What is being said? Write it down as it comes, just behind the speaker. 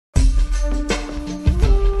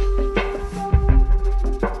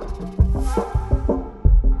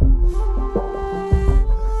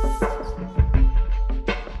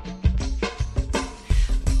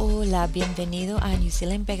Hola, bienvenido a New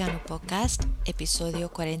Zealand Vegano Podcast,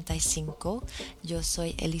 episodio 45. Yo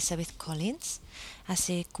soy Elizabeth Collins.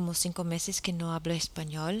 Hace como 5 meses que no hablo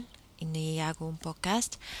español y ni hago un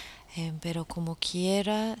podcast, pero como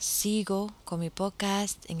quiera sigo con mi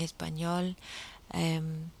podcast en español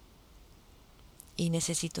y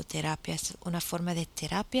necesito terapia. Es una forma de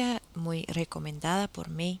terapia muy recomendada por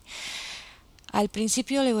mí. Al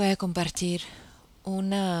principio le voy a compartir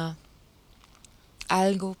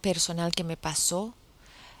algo personal que me pasó.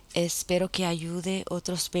 Espero que ayude a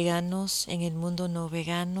otros veganos en el mundo no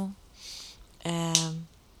vegano.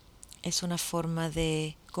 Es una forma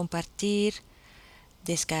de compartir,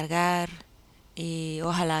 descargar y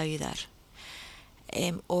ojalá ayudar.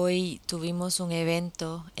 Hoy tuvimos un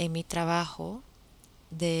evento en mi trabajo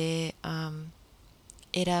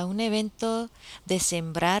era un evento de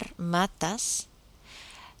sembrar matas.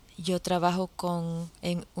 Yo trabajo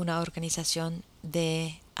en una organización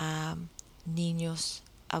de niños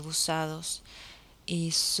abusados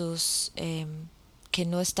y sus que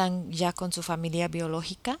no están ya con su familia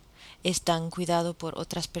biológica, están cuidados por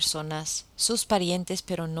otras personas, sus parientes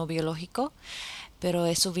pero no biológico,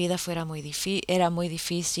 pero su vida era muy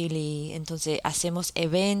difícil y entonces hacemos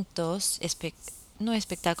eventos, no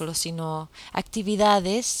espectáculos, sino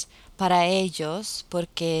actividades para ellos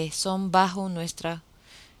porque son bajo nuestra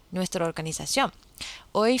organización.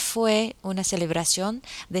 Hoy fue una celebración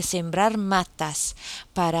de sembrar matas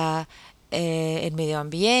para el medio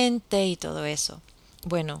ambiente y todo eso.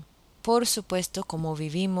 Bueno, por supuesto, como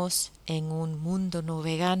vivimos en un mundo no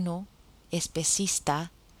vegano,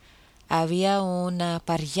 especista, había una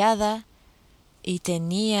parrillada y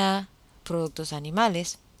tenía productos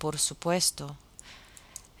animales, por supuesto.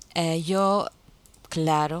 Yo,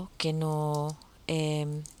 claro que no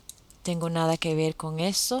tengo nada que ver con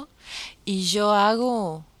eso y yo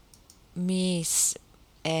hago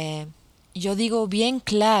eh, yo digo bien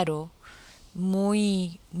claro,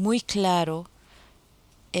 muy claro,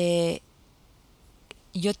 eh,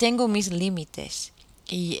 yo tengo mis límites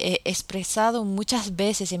y he expresado muchas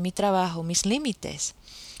veces en mi trabajo mis límites.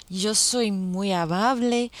 Yo soy muy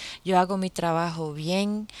amable, yo hago mi trabajo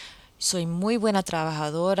bien, soy muy buena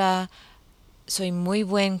trabajadora, soy muy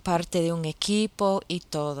buen parte de un equipo y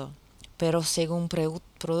todo. Pero según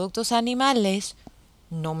productos animales,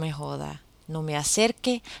 no me joda, no me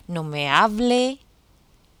acerque, no me hable,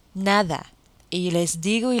 nada. Y les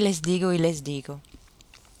digo y les digo y les digo.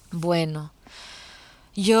 Bueno,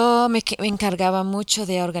 yo me encargaba mucho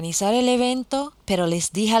de organizar el evento, pero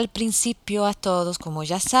les dije al principio a todos, como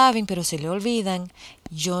ya saben, pero se le olvidan,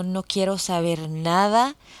 yo no quiero saber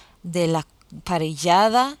nada de la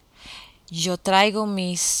parrillada. Yo traigo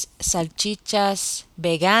mis salchichas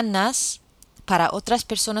veganas para otras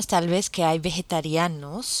personas tal vez que hay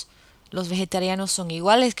vegetarianos. Los vegetarianos son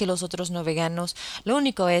iguales que los otros no veganos. Lo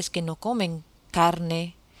único es que no comen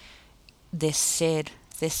carne de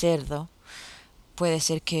cerdo. Puede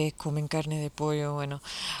ser que comen carne de pollo. Bueno,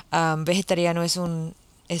 vegetariano es un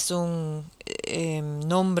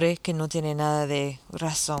nombre que no tiene nada de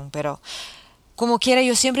razón, pero como quiera,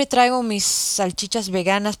 yo siempre traigo mis salchichas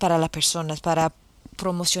veganas para las personas, para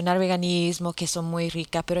promocionar veganismo, que son muy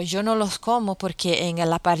ricas, pero yo no los como porque en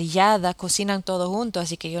la parrillada cocinan todo junto,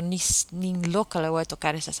 así que yo ni loca le voy a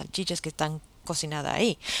tocar esas salchichas que están cocinadas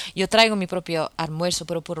ahí. Yo traigo mi propio almuerzo,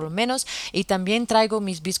 pero por lo menos, y también traigo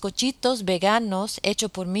mis bizcochitos veganos hechos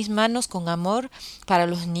por mis manos con amor para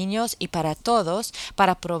los niños y para todos,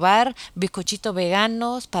 para probar bizcochitos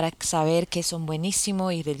veganos, para saber que son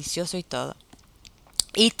buenísimos y deliciosos y todo.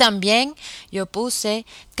 Y también yo puse,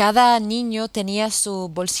 cada niño tenía su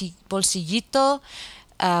bolsillito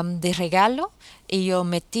de regalo y yo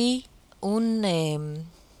metí un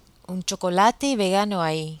chocolate vegano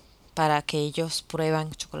ahí para que ellos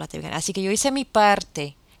prueban chocolate vegano. Así que yo hice mi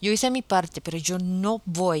parte, pero yo no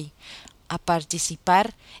voy a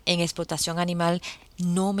participar en explotación animal,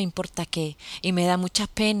 no me importa qué. Y me da mucha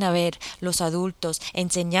pena ver los adultos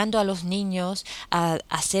enseñando a los niños a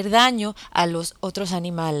hacer daño a los otros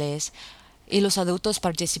animales y los adultos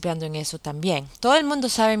participando en eso también. Todo el mundo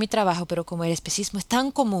sabe mi trabajo, pero como el especismo es tan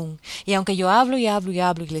común, y aunque yo hablo y hablo y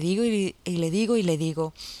hablo y le digo y le digo y le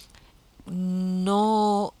digo,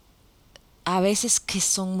 no, a veces que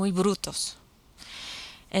son muy brutos.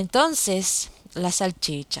 Entonces, las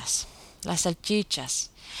salchichas.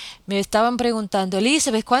 Me estaban preguntando,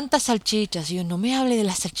 Elizabeth, ¿cuántas salchichas? Y yo, no me hable de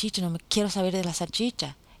las salchichas, no me quiero saber de las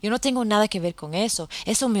salchichas. Yo no tengo nada que ver con eso.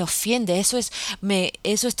 Eso me ofende. Eso es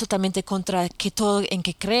totalmente contra que todo en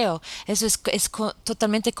que creo. Eso es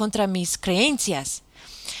totalmente contra mis creencias.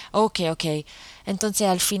 Ok. Entonces,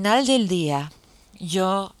 al final del día,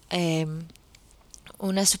 yo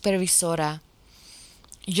una supervisora.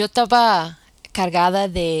 Yo estaba cargada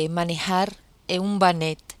de manejar en un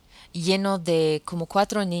vanet lleno de como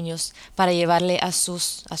 4 niños para llevarle a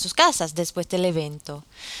sus casas después del evento.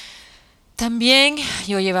 También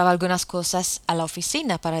yo llevaba algunas cosas a la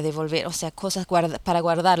oficina para devolver, o sea, cosas para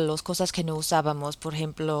guardarlos, cosas que no usábamos, por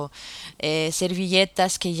ejemplo,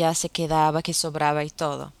 servilletas que ya se quedaba, que sobraba y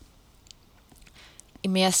todo. Y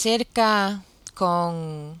me acerca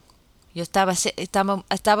con...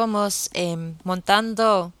 estábamos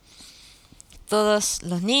montando todos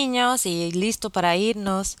los niños y listo para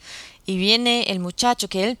irnos. Y viene el muchacho,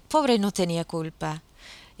 que el pobre no tenía culpa.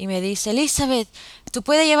 Y me dice, Elizabeth, tú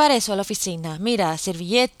puedes llevar eso a la oficina. Mira,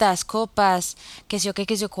 servilletas, copas, qué sé yo qué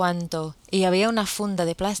sé yo cuánto. Y había una funda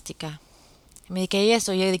de plástica. Y me dije, ¿qué es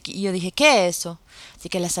eso? Y yo dije, ¿qué es eso? Así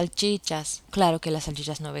que las salchichas. Claro que las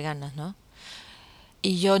salchichas no veganas, ¿no?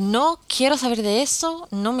 Y yo no quiero saber de eso,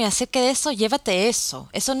 no me acerque de eso, llévate eso.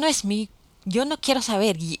 Eso no es mi... Yo no quiero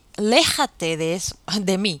saber, léjate de eso,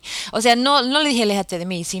 de mí. O sea, no le dije léjate de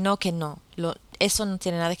mí, sino que no. Eso no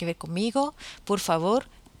tiene nada que ver conmigo. Por favor,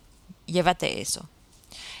 llévate eso.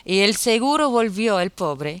 Y el seguro volvió, el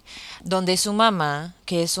pobre, donde su mamá,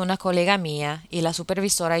 que es una colega mía, y la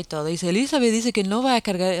supervisora y todo, dice, Elizabeth dice que no va a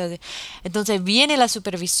cargar. Entonces viene la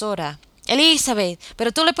supervisora. Elizabeth,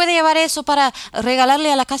 pero tú le puedes llevar eso para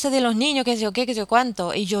regalarle a la casa de los niños, que sé yo qué, que sé yo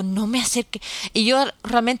cuánto. Y yo no me acerqué. Y yo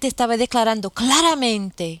realmente estaba declarando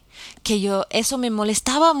claramente que yo, eso me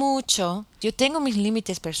molestaba mucho. Yo tengo mis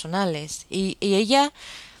límites personales. Y ella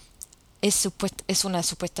es una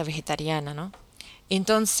supuesta vegetariana, ¿no?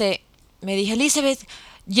 Entonces me dije, Elizabeth,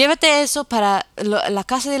 llévate eso para la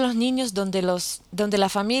casa de los niños donde la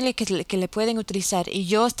familia que le pueden utilizar. Y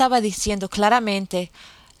yo estaba diciendo claramente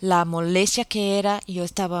la molestia que era, yo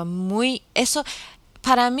estaba muy, eso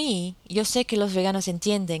para mí, yo sé que los veganos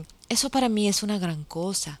entienden, eso para mí es una gran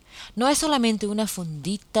cosa. No es solamente una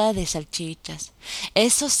fundita de salchichas.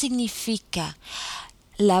 Eso significa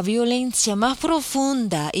la violencia más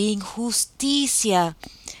profunda e injusticia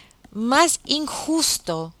más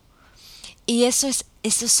injusto. Y esos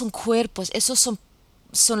son cuerpos,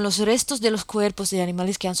 son los restos de los cuerpos de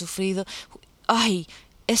animales que han sufrido. Ay,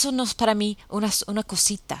 eso no es para mí una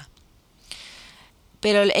cosita.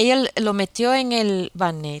 Pero ella lo metió en el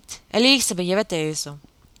banet. Elizabeth, llévate eso.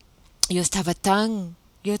 Yo estaba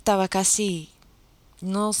casi,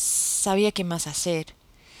 no sabía qué más hacer.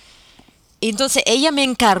 Y entonces ella me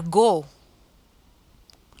encargó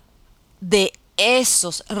de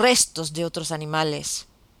esos restos de otros animales.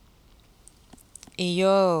 Y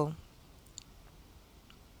yo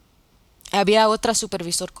había otra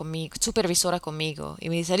supervisora conmigo y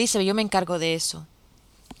me dice, Elisa, yo me encargo de eso.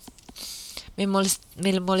 Me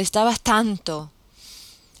molestaba tanto.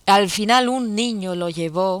 Al final un niño lo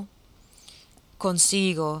llevó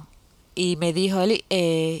consigo y me dijo,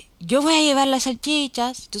 yo voy a llevar las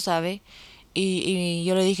salchichas, tú sabes. Y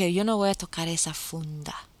yo le dije, yo no voy a tocar esa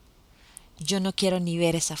funda. Yo no quiero ni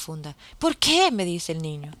ver esa funda. ¿Por qué? Me dice el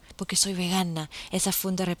niño. Porque soy vegana. Esa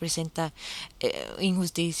funda representa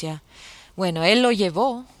injusticia. Bueno, él lo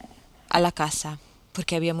llevó a la casa,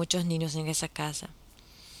 porque había muchos niños en esa casa.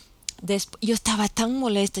 Yo estaba tan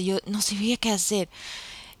molesta, yo no sabía qué hacer.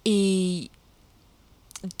 Y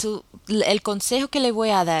el consejo que le voy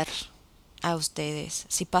a dar a ustedes,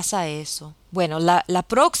 si pasa eso, bueno, la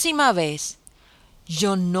próxima vez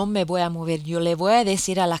yo no me voy a mover, yo le voy a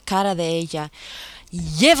decir a la cara de ella,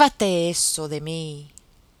 llévate eso de mí,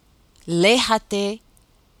 léjate,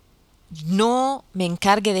 no me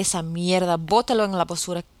encargue de esa mierda, bótalo en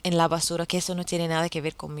la basura, que eso no tiene nada que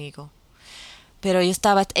ver conmigo. Pero ella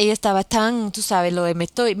estaba tan, tú sabes, lo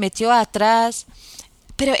metió atrás,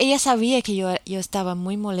 pero ella sabía que yo estaba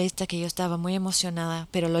muy molesta, que yo estaba muy emocionada,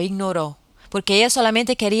 pero lo ignoró. Porque ella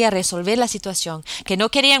solamente quería resolver la situación, que no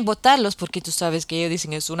querían votarlos porque tú sabes que ellos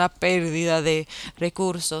dicen es una pérdida de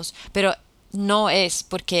recursos, pero no es,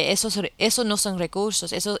 porque esos no son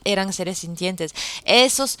recursos, esos eran seres sintientes.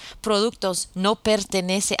 Esos productos no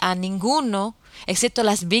pertenecen a ninguno, excepto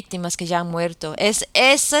las víctimas que ya han muerto.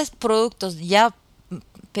 Esos productos ya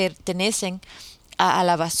pertenecen a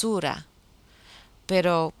la basura,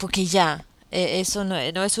 pero porque ya, eso no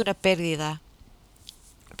es una pérdida.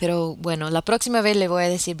 Pero bueno, la próxima vez le voy a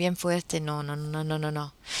decir bien fuerte, no, no, no, no, no,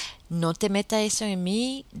 no. No te meta eso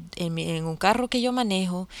en un carro que yo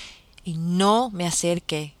manejo y no me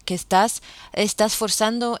acerque, que estás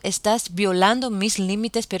violando mis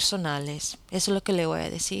límites personales. Eso es lo que le voy a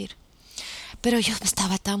decir. Pero yo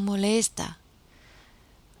estaba tan molesta.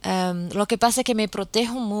 Lo que pasa es que me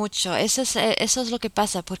protejo mucho. Eso es lo que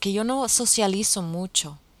pasa, porque yo no socializo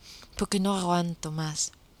mucho, porque no aguanto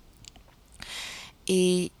más.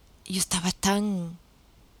 Y yo estaba tan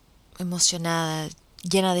emocionada,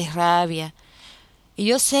 llena de rabia. Y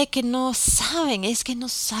yo sé que no saben, es que no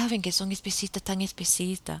saben que son especistas tan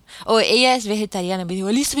especistas. O ella es vegetariana, me dijo,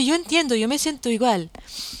 Elizabeth, yo entiendo, yo me siento igual.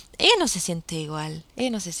 Ella no se siente igual,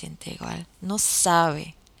 ella no se siente igual, no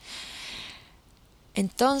sabe.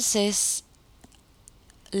 Entonces,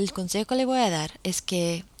 el consejo que le voy a dar es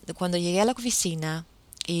que cuando llegué a la oficina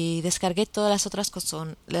y descargué todas las otras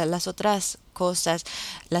cosas,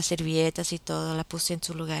 las servilletas y todo, la puse en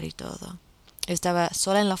su lugar y todo. Estaba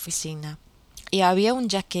sola en la oficina y había un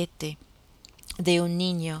jaquete de un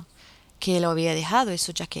niño que lo había dejado en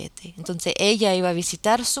su jaquete. Entonces ella iba a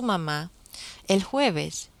visitar a su mamá el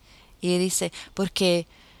jueves y dice, porque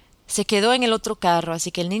se quedó en el otro carro,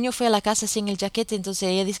 así que el niño fue a la casa sin el jaquete, entonces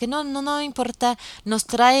ella dice que no importa, nos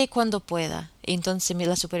trae cuando pueda. Y entonces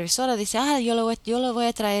la supervisora dice, yo lo voy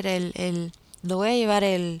a traer lo voy a llevar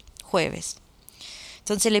el jueves.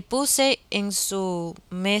 Entonces le puse en su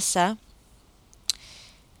mesa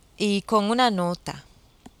y con una nota.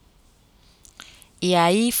 Y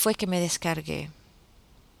ahí fue que me descargué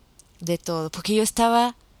de todo, porque yo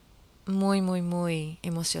estaba muy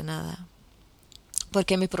emocionada.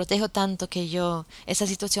 Porque me protejo tanto que esas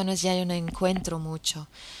situaciones ya yo no encuentro mucho.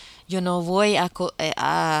 Yo no voy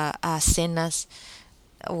a cenas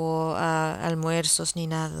o a almuerzos ni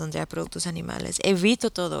nada donde hay productos animales. Evito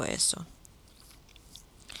todo eso.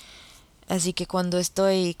 Así que cuando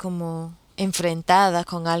estoy como enfrentada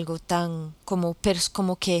con algo tan como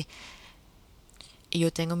que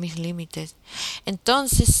yo tengo mis límites.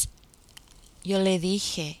 Entonces yo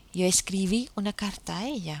escribí una carta a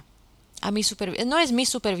ella, a mi supervisora. No es mi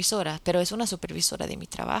supervisora, pero es una supervisora de mi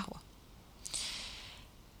trabajo.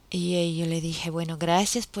 Y yo le dije, bueno,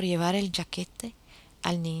 gracias por llevar el jaquete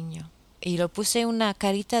al niño. Y lo puse una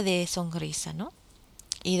carita de sonrisa, ¿no?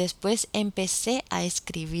 Y después empecé a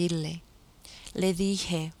escribirle. Le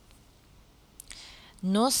dije,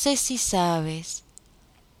 no sé si sabes,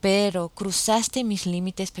 pero cruzaste mis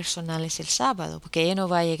límites personales el sábado, porque ella no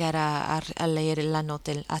va a llegar a leer la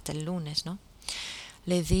nota hasta el lunes, ¿no?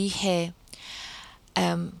 Le dije,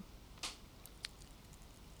 em,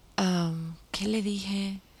 ¿qué le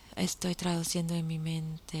dije? Estoy traduciendo en mi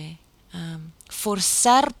mente.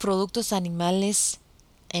 Forzar productos animales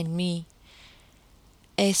en mí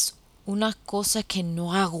es una cosa que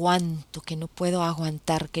no aguanto, que no puedo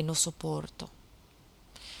aguantar, que no soporto.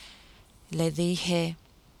 Le dije,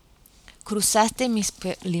 cruzaste mis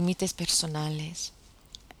límites personales.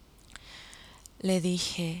 Le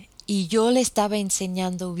dije, y yo le estaba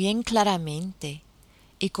enseñando bien claramente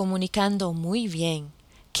y comunicando muy bien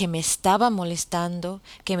que me estaba molestando,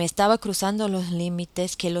 que me estaba cruzando los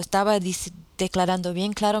límites, que lo estaba declarando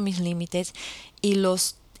bien claro mis límites y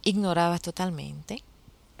los ignoraba totalmente.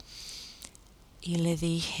 Y le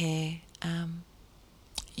dije,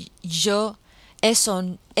 yo,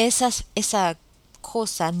 esa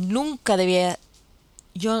cosa nunca debía,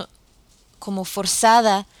 yo como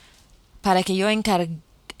forzada para que yo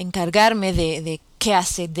encargarme de qué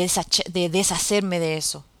hacer, de deshacerme de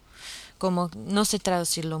eso. Como no sé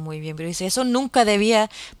traducirlo muy bien, pero dice, eso nunca debía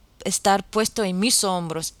estar puesto en mis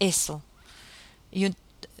hombros, eso. Y yo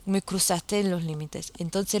me cruzaste los límites.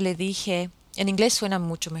 Entonces le dije, en inglés suena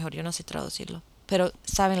mucho mejor, yo no sé traducirlo, pero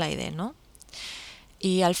saben la idea, ¿no?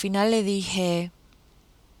 Y al final le dije,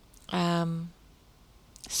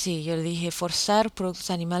 sí, yo le dije, forzar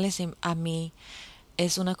productos animales a mí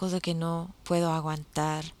es una cosa que no puedo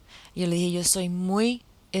aguantar. Yo le dije, estoy muy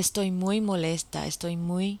molesta, estoy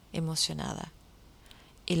muy emocionada.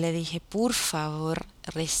 Y le dije, por favor,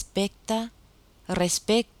 respecte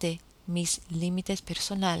mis límites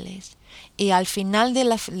personales. Y al final de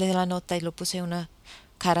la nota, y lo puse una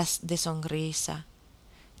cara de sonrisa,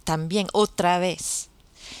 también otra vez.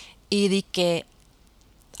 Y di que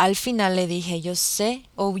al final le dije, yo sé,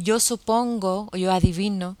 o yo supongo, o yo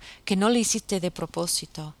adivino, que no lo hiciste de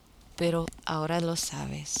propósito, pero ahora lo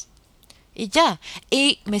sabes. Y ya,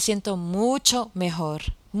 y me siento mucho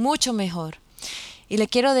mejor, mucho mejor. Y le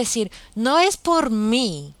quiero decir, no es por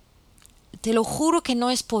mí, te lo juro que no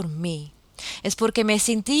es por mí, es porque me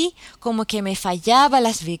sentí como que me fallaba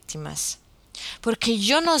las víctimas, porque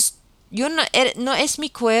no es mi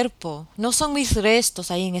cuerpo, no son mis restos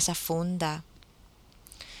ahí en esa funda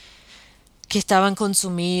que estaban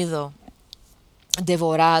consumidos,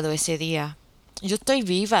 devorado ese día. Yo estoy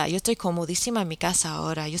viva, yo estoy comodísima en mi casa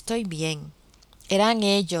ahora, yo estoy bien. Eran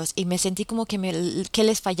ellos y me sentí como que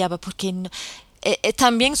les fallaba porque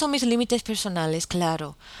también son mis límites personales,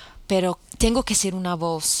 claro, pero tengo que ser una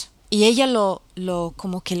voz. Y ella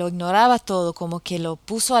como que lo ignoraba todo, como que lo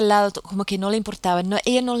puso al lado, como que no le importaba. No,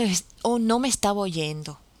 ella no me estaba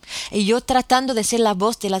oyendo. Y yo tratando de ser la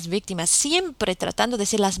voz de las víctimas, siempre tratando de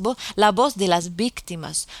ser la voz de las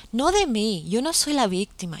víctimas, no de mí. Yo no soy la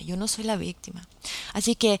víctima, yo no soy la víctima.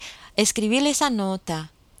 Así que escribirle esa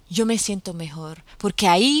nota, yo me siento mejor, porque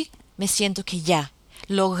ahí me siento que ya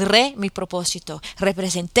logré mi propósito,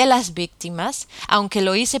 representé las víctimas, aunque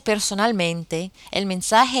lo hice personalmente. El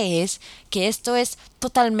mensaje es que esto es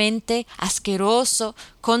totalmente asqueroso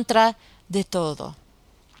contra de todo.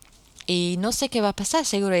 Y no sé qué va a pasar,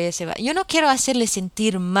 seguro ella se va. Yo no quiero hacerle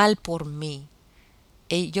sentir mal por mí.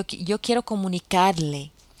 Yo quiero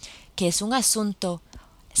comunicarle que es un asunto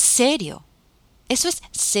serio. Eso es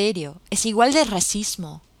serio. Es igual de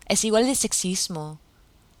racismo, es igual de sexismo,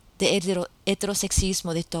 de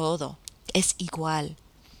heterosexismo, de todo. Es igual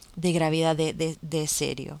de gravedad de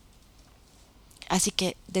serio. Así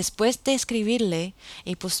que después de escribirle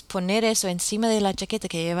y pues poner eso encima de la chaqueta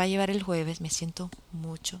que ella va a llevar el jueves, me siento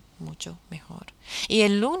mucho, mucho mejor. Y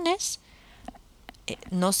el lunes,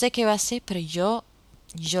 no sé qué va a ser, pero yo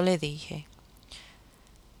le dije,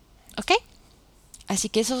 ¿ok? Así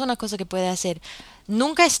que eso es una cosa que puede hacer.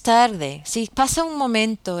 Nunca es tarde. Si pasa un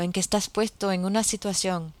momento en que estás puesto en una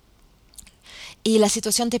situación y la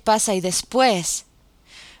situación te pasa y después,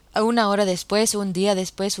 una hora después, un día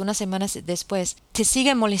después, una semana después, te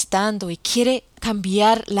sigue molestando y quiere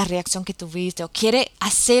cambiar la reacción que tuviste o quiere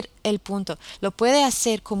hacer el punto. Lo puede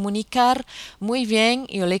hacer, comunicar muy bien.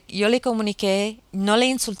 Yo le comuniqué, no le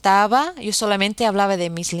insultaba, yo solamente hablaba de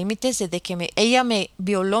mis límites, de que ella me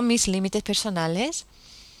violó mis límites personales,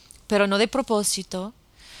 pero no de propósito,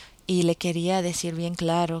 y le quería decir bien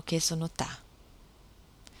claro que eso no está.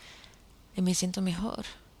 Y me siento mejor.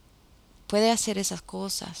 Puede hacer esas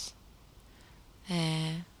cosas.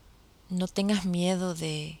 Eh, no tengas miedo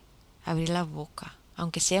de abrir la boca,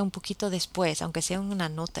 aunque sea un poquito después, aunque sea en una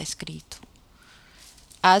nota escrito.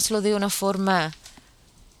 Hazlo de una forma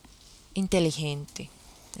inteligente.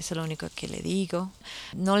 Eso es lo único que le digo.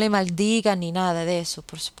 No le maldiga ni nada de eso,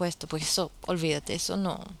 por supuesto, porque eso, olvídate, eso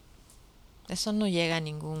no llega a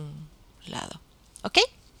ningún lado. ¿Ok?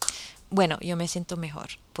 Bueno, yo me siento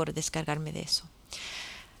mejor por descargarme de eso.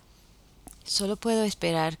 Solo puedo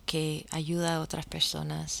esperar que ayude a otras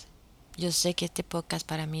personas. Yo sé que este podcast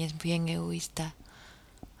para mí es bien egoísta,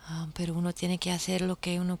 pero uno tiene que hacer lo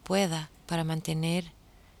que uno pueda para mantener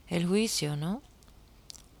el juicio, ¿no?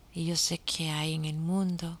 Y yo sé que hay en el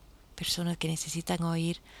mundo personas que necesitan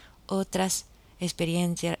oír otras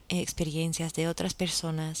experiencias de otras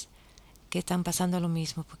personas que están pasando lo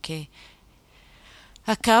mismo, porque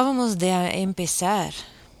acabamos de empezar.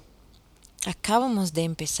 Acabamos de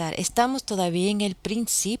empezar. Estamos todavía en el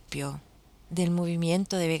principio del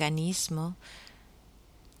movimiento de veganismo.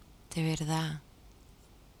 De verdad,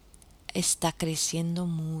 está creciendo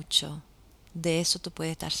mucho. De eso tú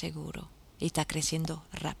puedes estar seguro. Y está creciendo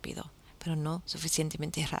rápido, pero no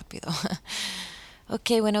suficientemente rápido.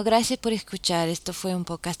 Ok, bueno, gracias por escuchar. Esto fue un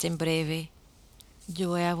podcast en breve. Yo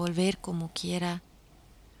voy a volver como quiera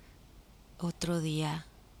otro día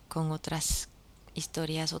con otras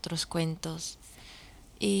historias, otros cuentos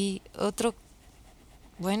y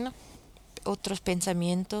bueno, otros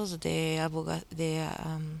pensamientos de abogar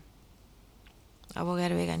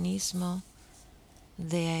veganismo,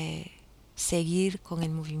 de seguir con el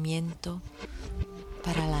movimiento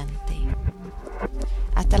para adelante.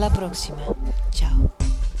 Hasta la próxima. Chao.